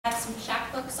I have some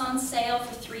chapbooks on sale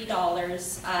for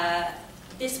 $3.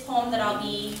 This poem that I'll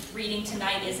be reading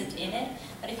tonight isn't in it,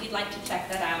 but if you'd like to check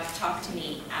that out, talk to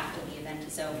me after the event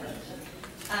is over.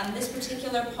 This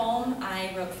particular poem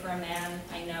I wrote for a man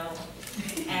I know,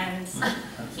 and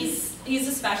he's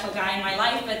a special guy in my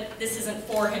life, but this isn't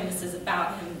for him, this is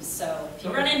about him, so if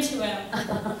you run into him,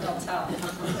 don't tell him.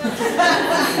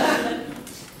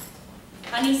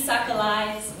 Honeysuckle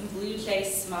eyes and blue jay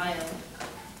smile.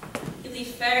 You leave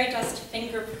fairy dust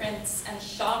fingerprints and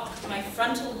shock my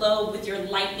frontal lobe with your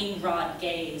lightning rod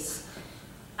gaze.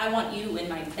 I want you in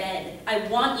my bed. I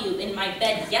want you in my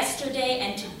bed yesterday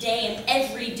and today and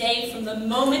every day, from the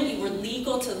moment you were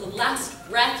legal to the last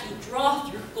breath you draw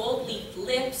through gold-leafed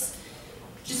lips.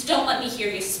 Just don't let me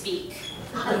hear you speak.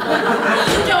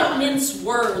 You don't mince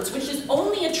words, which is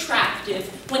only attractive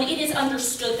when it is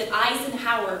understood that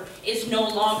Eisenhower is no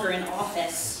longer in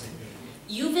office.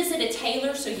 You visit a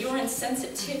tailor so your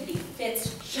insensitivity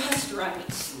fits just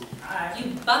right. You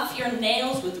buff your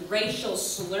nails with racial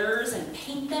slurs and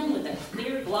paint them with a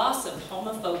clear gloss of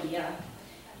homophobia.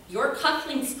 Your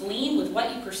cufflinks gleam with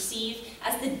what you perceive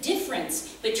as the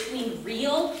difference between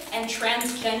real and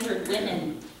transgendered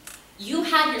women. You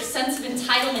had your sense of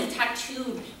entitlement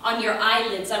tattooed on your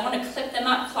eyelids. I want to clip them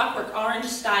up Clockwork Orange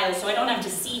style so I don't have to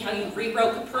see how you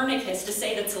rewrote Copernicus to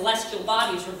say that celestial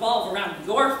bodies revolve around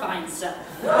your fine self.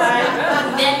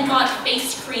 Then bought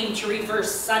face cream to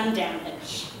reverse sun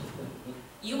damage.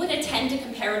 You would attend a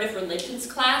comparative religions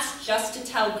class just to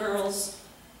tell girls,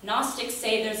 Gnostics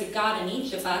say there's a God in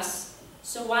each of us,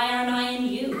 so why aren't I in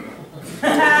you?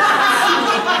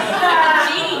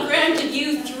 Genie granted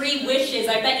you 3 wishes.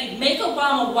 I bet you'd make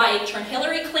Obama white, turn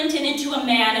Hillary Clinton into a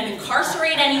man, and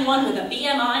incarcerate anyone with a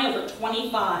BMI over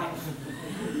 25.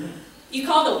 You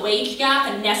call the wage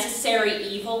gap a necessary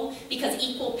evil because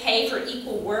equal pay for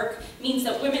equal work means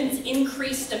that women's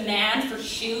increased demand for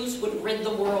shoes would rid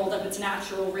the world of its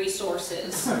natural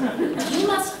resources. You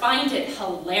must find it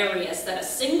hilarious that a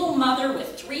single mother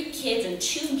with 3 kids and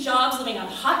 2 jobs living on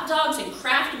hot dogs and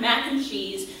Kraft mac and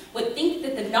cheese would think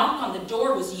that the knock on the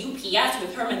door was UPS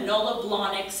with her Manolo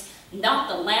Blahniks, not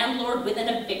the landlord with an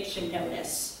eviction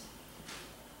notice.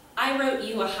 I wrote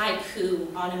you a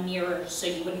haiku on a mirror so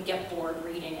you wouldn't get bored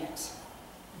reading it.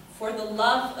 For the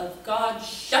love of God,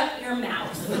 shut your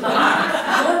mouth.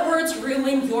 Your words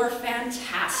ruin your fantastic